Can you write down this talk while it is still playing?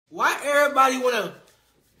Why everybody wanna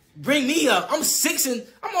bring me up? I'm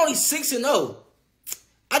only 6-0.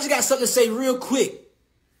 I just got something to say real quick.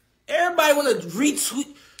 Everybody wanna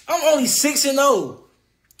retweet. I'm only 6-0.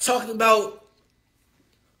 Talking about,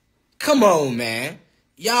 come on, man.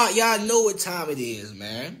 Y'all know what time it is,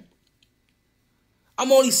 man.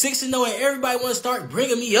 I'm only 6-0 and everybody wanna start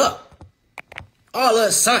bringing me up. All of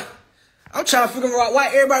a sudden. I'm trying to figure out why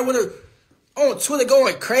everybody wanna on Twitter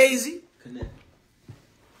going crazy.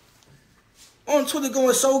 On Twitter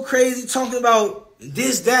going so crazy, talking about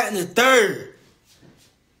this, that, and the third.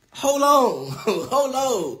 Hold on. Hold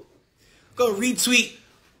on. Gonna retweet.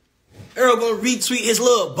 Errol gonna retweet his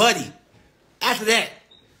little buddy. After that.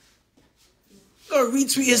 Gonna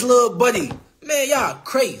retweet his little buddy. Man, y'all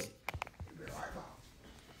crazy.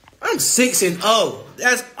 I'm 6-0.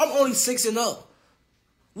 I'm only 6-0.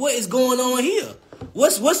 What is going on here?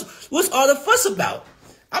 What's all the fuss about?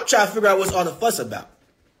 I'm trying to figure out what's all the fuss about.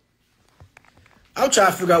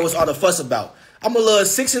 I'm a little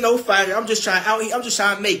 6-0 fighter. I'm just trying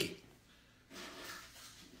to make it.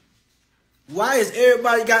 Why is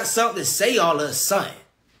everybody got something to say all of a sudden?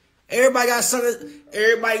 Everybody got something.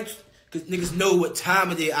 Because niggas know what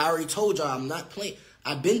time it is. I already told y'all I'm not playing.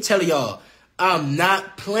 I've been telling y'all I'm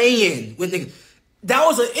not playing with niggas. That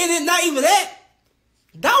was and not even that.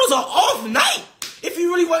 That was an off night. If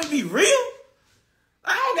you really want to be real,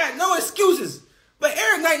 I don't got no excuses. But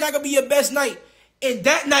every night not gonna be your best night. And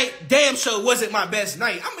that night, damn sure wasn't my best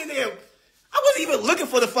night. I'm in there. I wasn't even looking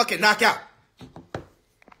for the fucking knockout.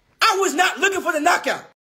 I was not looking for the knockout.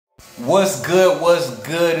 What's good?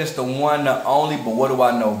 It's the one, the only, but what do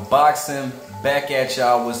I know? Boxing, back at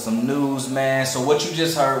y'all with some news, man. So what you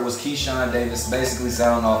just heard was Keyshawn Davis basically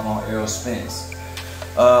sounding off on Errol Spence.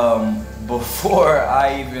 Before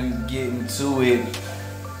I even get into it,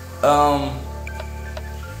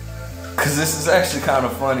 cause this is actually kind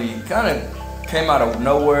of funny. It kind of came out of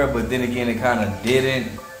nowhere, but then again, it kind of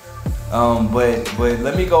didn't. But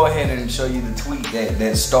let me go ahead and show you the tweet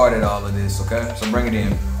that started all of this, okay? So bring it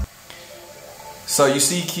in. So you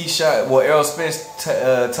see Keyshawn, Errol Spence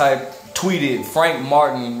tweeted, Frank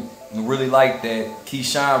Martin really liked that.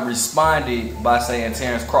 Keyshawn responded by saying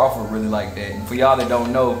Terrence Crawford really liked that. And for y'all that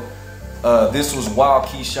don't know, this was while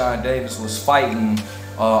Keyshawn Davis was fighting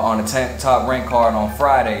on the top rank card on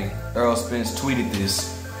Friday. Errol Spence tweeted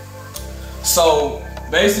this. So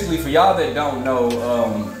basically, for y'all that don't know,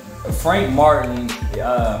 Frank Martin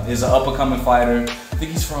is an up-and-coming fighter. I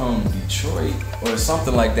think he's from Detroit or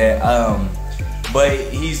something like that. But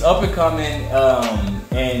he's up-and-coming,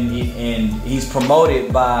 and he's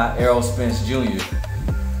promoted by Errol Spence Jr.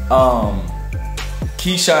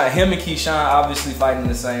 Him and Keyshawn obviously fighting in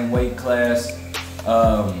the same weight class.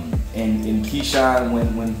 And Keyshawn,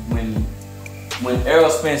 when Errol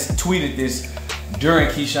Spence tweeted this during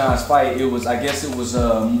Keyshawn's fight, I guess it was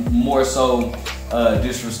more so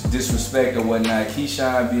disrespect or whatnot.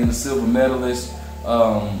 Keyshawn being a silver medalist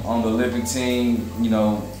on the Olympic team, you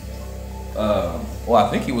know. Well, I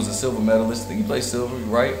think he was a silver medalist. I think he played silver,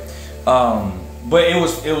 right? But it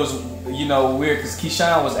was you know, weird because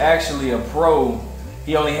Keyshawn was actually a pro.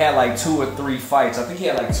 He only had like 2 or 3 fights. I think he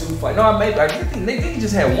had like 2 fights. No, I think he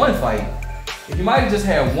just had 1 fight. He might have just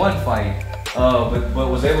had 1 fight, but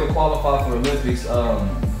was able to qualify for Olympics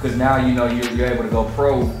because now you know you're able to go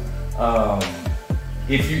pro.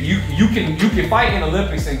 If you can fight in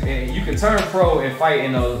Olympics and you can turn pro and fight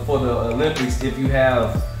for the Olympics if you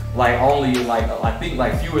have like only I think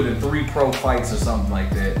fewer than 3 pro fights or something like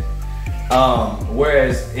that.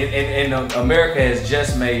 Whereas in America has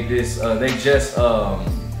just made this, they just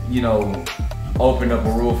you know, opened up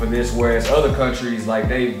a rule for this. Whereas other countries, like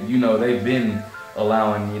they've been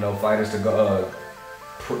allowing, you know, fighters to go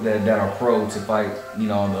that are pro to fight, you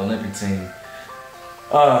know, on the Olympic team.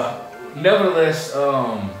 Nevertheless,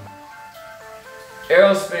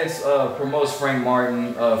 Errol Spence promotes Frank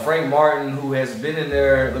Martin. Frank Martin, who has been in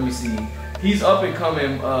there, let me see, he's up and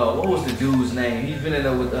coming. What was the dude's name? He's been in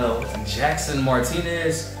there with Jackson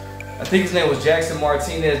Martinez. I think his name was Jackson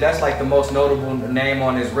Martinez. That's like the most notable name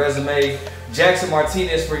on his resume. Jackson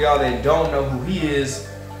Martinez, for y'all that don't know who he is,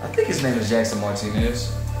 I think his name is Jackson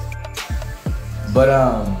Martinez. But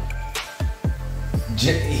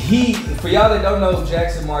for y'all that don't know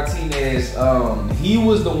Jackson Martinez, he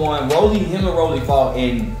was the one, him and Rolly fought,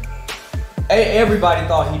 and everybody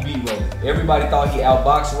thought he beat Rolly. Everybody thought he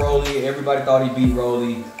outboxed Rolly. Everybody thought he beat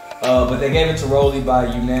Rolly. But they gave it to Rolly by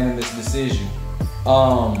unanimous decision.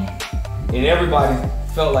 And everybody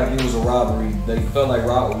felt like it was a robbery. They felt like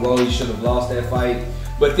Rolly should have lost that fight.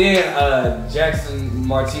 But then Jackson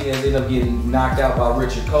Martinez ended up getting knocked out by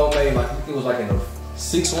Richard Comey. I think it was like in the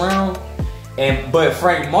 6th round. But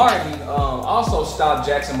Frank Martin also stopped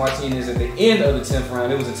Jackson Martinez at the end of the 10th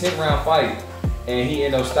round. It was a 10th round fight, and he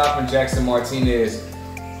ended up stopping Jackson Martinez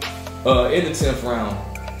in the 10th round.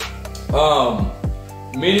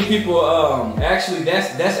 Many people actually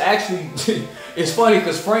that's actually it's funny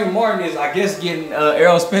because Frank Martin is, I guess, getting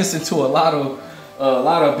Errol Spence into a lot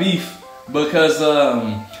of beef, because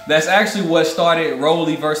that's actually what started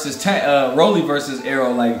Rolly versus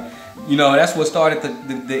Errol. Like, you know, that's what started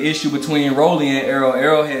the issue between Rolly and Errol.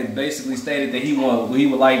 Errol had basically stated that he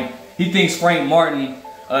thinks Frank Martin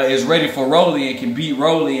is ready for Rolly and can beat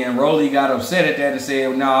Rolly, and Rolly got upset at that and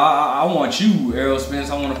said, "No, I want you, Errol Spence.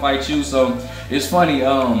 I want to fight you." So it's funny.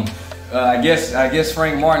 I guess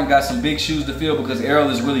Frank Martin got some big shoes to fill, because Errol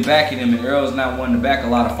is really backing him, and Errol is not one to back a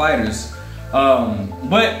lot of fighters.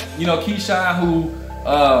 But you know, Keyshawn,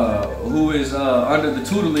 who is under the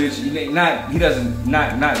tutelage,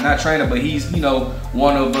 not trainer, but he's, you know,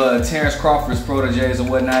 one of Terrence Crawford's proteges or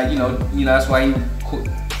whatnot. You know that's why he,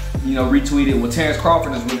 you know, retweeted. Well, Terrence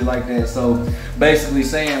Crawford is really like that. So basically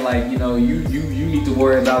saying, like, you know, you need to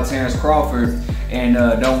worry about Terrence Crawford and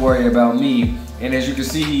don't worry about me. And as you can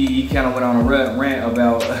see, he kind of went on a rant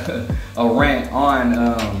about on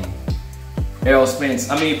Errol Spence.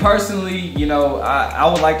 I mean, personally, you know, I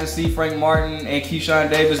would like to see Frank Martin and Keyshawn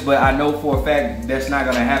Davis, but I know for a fact that's not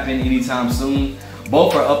going to happen anytime soon.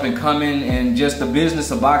 Both are up and coming, and just the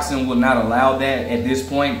business of boxing will not allow that at this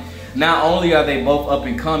point. Not only are they both up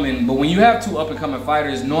and coming, but when you have two up and coming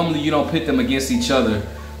fighters, normally you don't pit them against each other.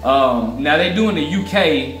 Now they do in the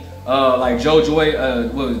UK, like Joe Joy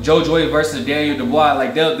versus Daniel Dubois.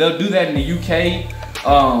 Like they'll do that in the UK.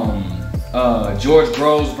 George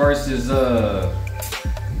Groves versus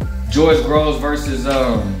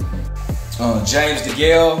James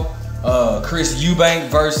DeGale. Chris Eubank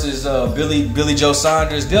versus Billy Joe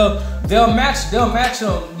Saunders. They'll match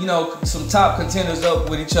them, you know, some top contenders up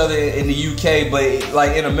with each other in the UK, but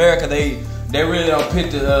like in America, they really don't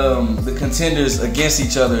pit the contenders against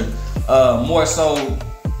each other. More so,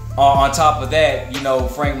 on top of that, you know,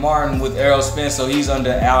 Frank Martin with Errol Spence, so he's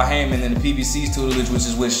under Al Heyman and the PBC's tutelage, which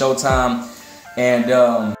is with Showtime and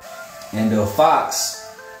Fox.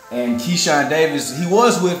 And Keyshawn Davis, he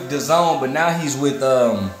was with DAZN, but now he's with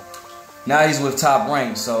Top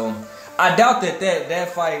Rank. So I doubt that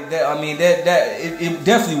fight, it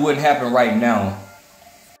definitely wouldn't happen right now.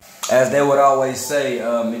 As they would always say,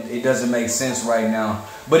 it doesn't make sense right now.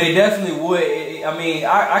 But it definitely would.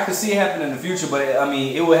 I could see it happen in the future, but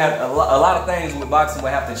it would have a lot of things with boxing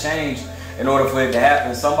would have to change in order for it to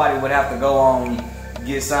happen. Somebody would have to go on,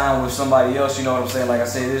 get signed with somebody else. You know what I'm saying? Like I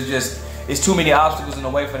said, it's too many obstacles in the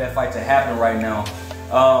way for that fight to happen right now.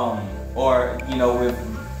 Or with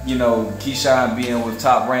Keyshawn being with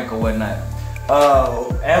Top Rank or whatnot.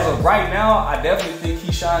 As of right now, I definitely think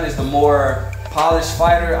Keyshawn is the more polished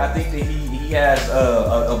fighter. I think that he has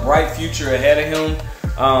a bright future ahead of him.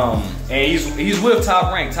 And he's with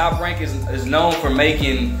Top Rank. Top Rank is known for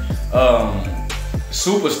making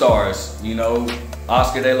superstars. You know,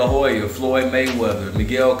 Oscar De La Hoya, Floyd Mayweather,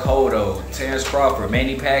 Miguel Cotto, Terrence Crawford,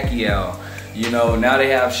 Manny Pacquiao. You know, now they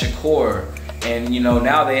have Shakur, and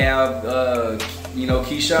now they have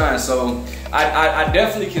Keyshawn. So I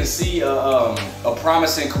definitely can see a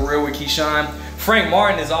promising career with Keyshawn. Frank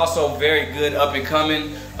Martin is also very good, up and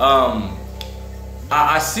coming.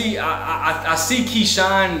 I see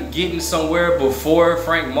Keyshawn getting somewhere before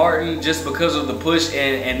Frank Martin, just because of the push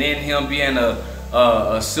and then him being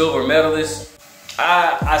a silver medalist.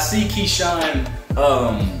 I see Keyshawn.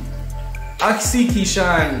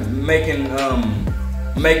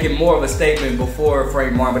 Making more of a statement before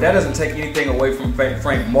Frank Martin, but that doesn't take anything away from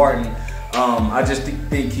Frank Martin. I just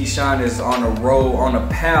think Keyshawn is on a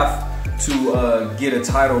path to get a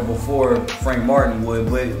title before Frank Martin would.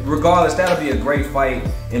 But regardless, that'll be a great fight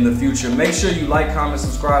in the future. Make sure you like, comment,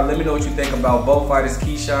 subscribe. Let me know what you think about both fighters,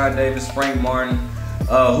 Keyshawn Davis, Frank Martin.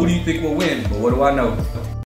 Who do you think will win? But what do I know?